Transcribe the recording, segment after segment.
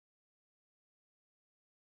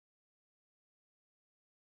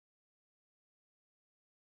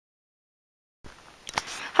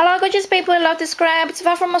Hello gorgeous people who love to scrap. It's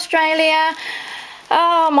Val from Australia.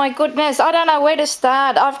 Oh my goodness, I don't know where to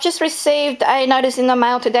start. I've just received a notice in the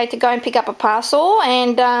mail today to go and pick up a parcel,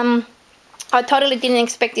 and I totally didn't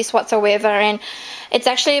expect this whatsoever, and it's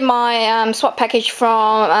actually my swap package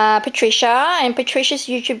from Patricia, and Patricia's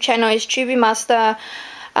YouTube channel is tubeyoumaster1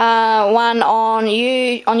 on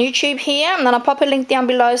YouTube here, and then I'll pop a link down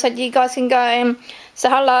below so that you guys can go and say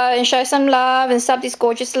hello and show some love and sub this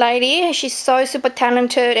gorgeous lady. She's so super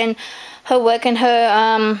talented, and her work and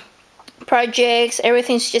her projects,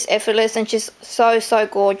 everything's just effortless and just so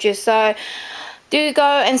gorgeous. So do go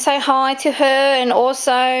and say hi to her, and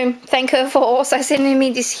also thank her for also sending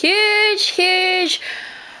me this huge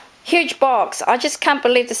box. I just can't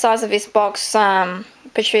believe the size of this box,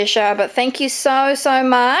 Patricia, but thank you so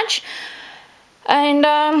much. And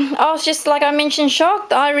I was just, like I mentioned,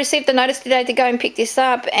 shocked. I received the notice today to go and pick this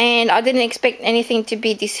up, and I didn't expect anything to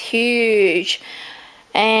be this huge.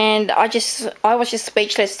 And I was just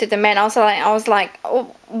speechless to the man. I was like,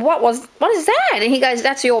 oh, what is that? And he goes,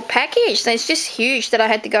 that's your package. So it's just huge that I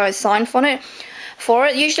had to go and sign for it.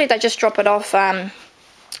 Usually they just drop it off at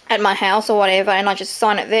my house or whatever, and I just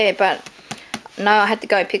sign it there, but no, I had to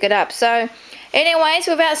go pick it up. So anyways,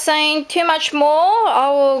 without saying too much more, I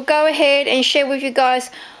will go ahead and share with you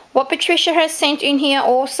guys what Patricia has sent in here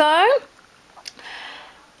also.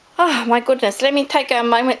 Oh my goodness, let me take a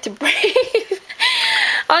moment to breathe.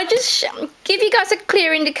 I'll just give you guys a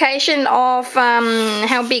clear indication of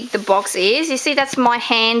how big the box is. You see, that's my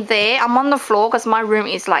hand there. I'm on the floor because my room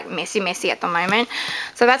is like messy at the moment.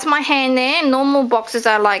 So that's my hand there. Normal boxes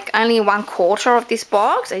are like only 1/4 of this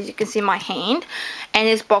box, as you can see my hand. And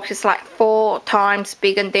this box is like 4 times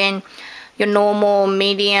bigger than your normal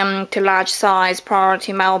medium to large size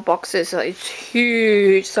priority mail boxes. So it's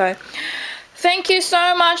huge. So thank you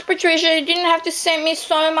so much, Patricia. You didn't have to send me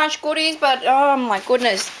so much goodies, but oh my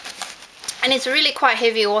goodness. And it's really quite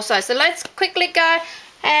heavy also. So let's quickly go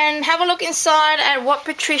and have a look inside at what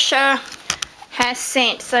Patricia has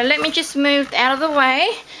sent. So let me just move out of the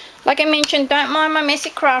way. Like I mentioned, don't mind my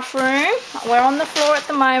messy craft room. We're on the floor at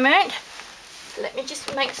the moment. Let me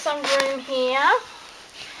just make some room here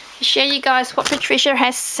to show you guys what Patricia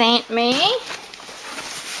has sent me.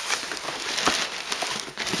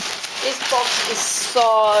 This box is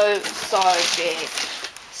so big.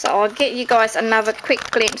 So I'll get you guys another quick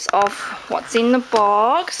glimpse of what's in the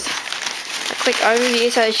box. A quick overview.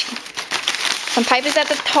 So some papers at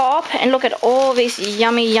the top, and look at all these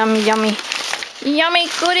yummy goodies.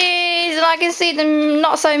 And I can see them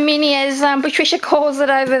not so many as Patricia calls it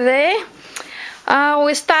over there.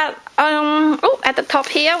 We'll start at the top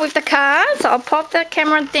here with the cards. So I'll pop the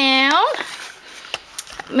camera down,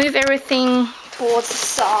 move everything towards the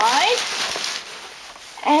side,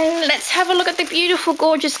 and let's have a look at the beautiful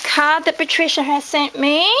gorgeous card that Patricia has sent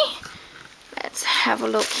me. Let's have a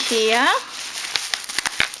look here.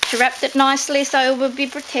 She wrapped it nicely so it will be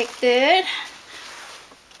protected.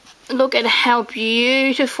 Look at how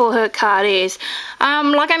beautiful her card is.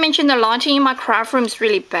 Like I mentioned, the lighting in my craft room is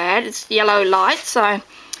really bad. It's yellow light, so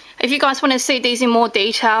if you guys want to see these in more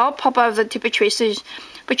detail, pop over to Patricia's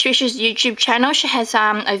YouTube channel. She has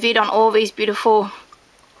a vid on all these beautiful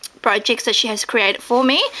projects that she has created for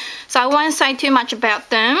me. So I won't say too much about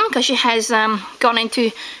them because she has gone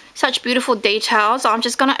into such beautiful details. I'm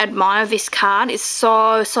just going to admire this card. It's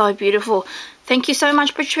so beautiful. Thank you so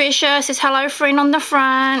much, Patricia. It says hello friend on the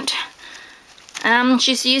front.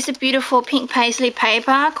 She's used a beautiful pink paisley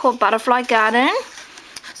paper called Butterfly Garden.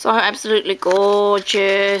 So absolutely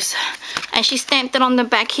gorgeous. And she stamped it on the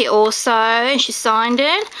back here also, and she signed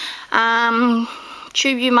it.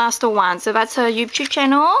 tubeyoumaster1. So that's her YouTube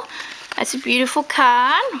channel. That's a beautiful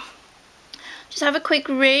card. Just have a quick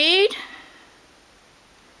read.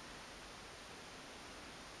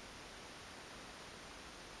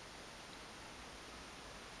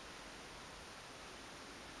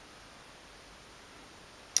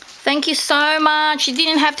 Thank you so much. You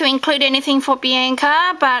didn't have to include anything for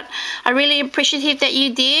Bianca, but I really appreciate that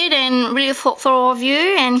you did, and really thoughtful of you.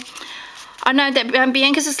 And I know that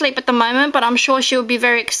Bianca's asleep at the moment, but I'm sure she'll be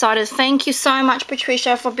very excited. Thank you so much,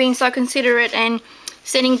 Patricia, for being so considerate and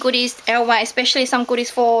sending goodies our way, especially some goodies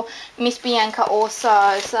for Miss Bianca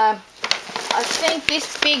also. So I think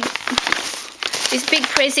this big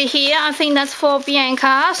prezi here, I think that's for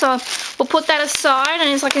Bianca. So we'll put that aside, and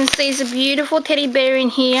as I can see, there's a beautiful teddy bear in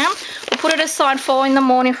here. We'll put it aside for in the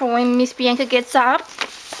morning for when Miss Bianca gets up,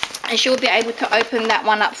 and she'll be able to open that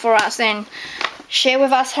one up for us and share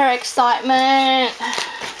with us her excitement.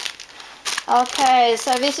 Okay,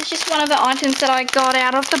 so this is just one of the items that I got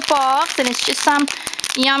out of the box, and it's just some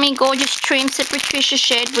yummy gorgeous trims that Patricia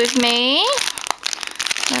shared with me.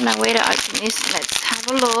 don't know where to open this. Let's have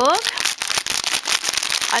a look.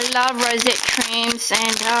 I love rosette trims,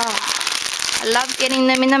 and I love getting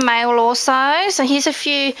them in the mail also. So here's a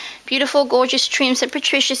few beautiful, gorgeous trims that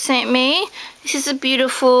Patricia sent me. This is a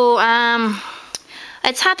beautiful,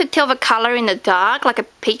 it's hard to tell the colour in the dark, like a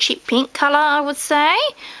peachy pink colour, I would say.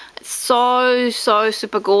 It's so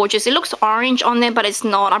super gorgeous. It looks orange on there, but it's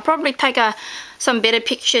not. I'll probably take some better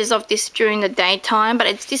pictures of this during the daytime, but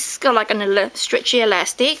it's just got like a stretchy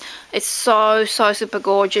elastic. It's so super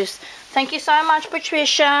gorgeous. Thank you so much,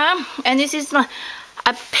 Patricia. And this is a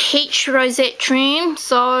peach rosette trim,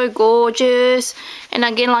 so gorgeous. And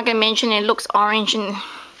again, like I mentioned, it looks orange in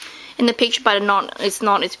the picture, but it's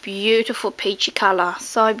not. It's beautiful peachy color,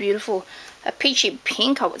 so beautiful. A peachy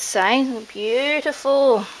pink, I would say.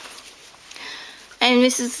 Beautiful. And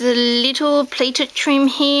this is the little pleated trim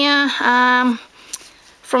here,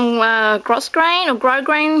 from Grosgrain or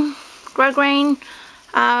Grosgrain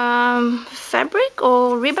fabric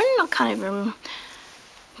or ribbon. I can't even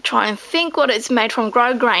try and think what it's made from.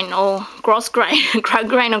 Grosgrain or Grosgrain,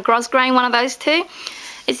 Grosgrain or Grosgrain, one of those two.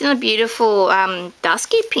 It's in a beautiful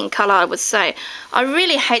dusky pink colour, I would say. I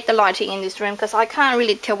really hate the lighting in this room because I can't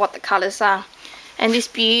really tell what the colours are. And this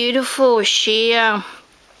beautiful sheer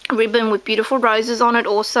ribbon with beautiful roses on it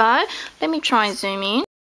also. Let me try and zoom in.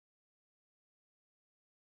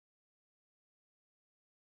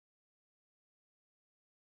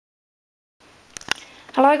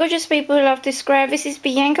 Hello gorgeous people who love to scrap. This is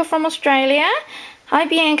Bianca from Australia. Hi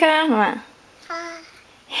Bianca.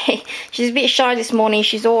 Hi. She's a bit shy this morning.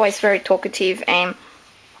 She's always very talkative and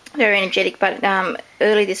very energetic, but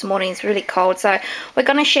early this morning it's really cold. So we're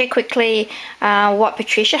going to share quickly what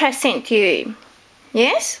Patricia has sent to you.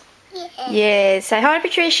 Yes? Yeah. Yeah. Say hi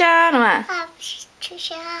Patricia. Hi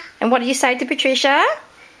Patricia. And what did you say to Patricia?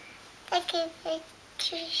 Thank you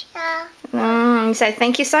Patricia. Say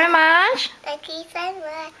thank you so much. Thank you so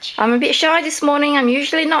much. I'm a bit shy this morning. I'm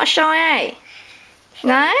usually not shy, eh?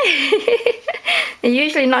 No? You're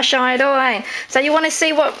usually not shy at all, eh? So you want to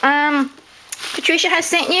see what Patricia has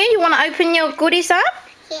sent you? You want to open your goodies up?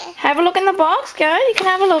 Yeah. Have a look in the box. Go. You can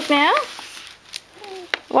have a look now.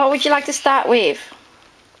 What would you like to start with?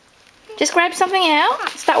 Just grab something out.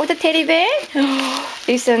 Start with the teddy bear.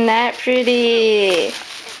 Isn't that pretty?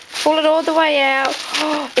 Pull it all the way out.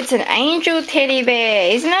 It's an angel teddy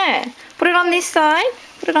bear, isn't it? Put it on this side.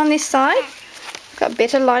 Put it on this side. Got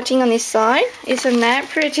better lighting on this side. Isn't that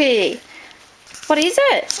pretty? What is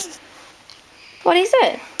it? What is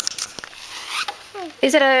it?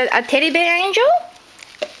 Is it a teddy bear angel?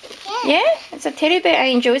 Yeah, it's a teddy bear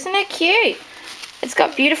angel. Isn't it cute? It's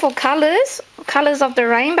got beautiful colours. Colours of the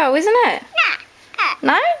rainbow, isn't it?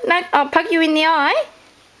 No? No? I'll poke you in the eye.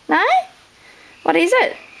 No? What is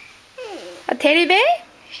it? A teddy bear?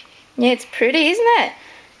 Yeah, it's pretty, isn't it?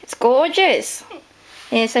 It's gorgeous.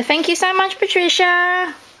 Yeah, so thank you so much,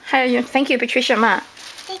 Patricia. Thank you, Patricia, Ma.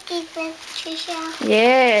 Thank you, Patricia.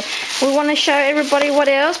 Yeah, we want to show everybody what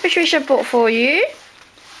else Patricia bought for you.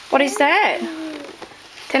 What is that?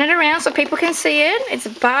 Turn it around so people can see it. It's a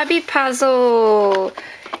Barbie puzzle.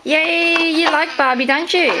 Yay, you like Barbie,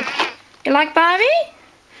 don't you? You like Barbie?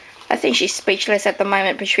 I think she's speechless at the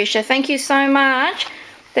moment, Patricia. Thank you so much.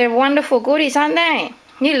 They're wonderful goodies, aren't they?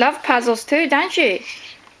 You love puzzles too, don't you?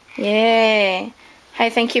 Yeah. Hey,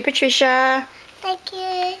 thank you, Patricia. Thank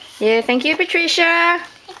you. Yeah, thank you, Patricia.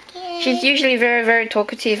 Thank you. She's usually very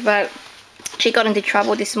talkative, but she got into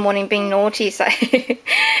trouble this morning being naughty, so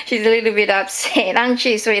she's a little bit upset, aren't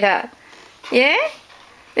she, sweetheart? Yeah?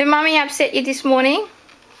 Did Mummy upset you this morning?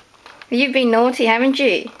 You've been naughty, haven't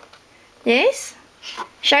you? Yes?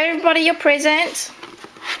 Show everybody your presents.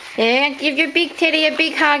 Yeah, give your big teddy a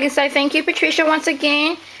big hug and say thank you, Patricia, once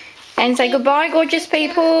again. And say goodbye, gorgeous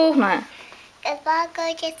people. Goodbye,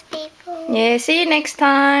 gorgeous people. Yeah, see you next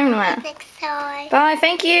time. Next time. Bye,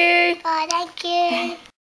 thank you. Bye, thank you.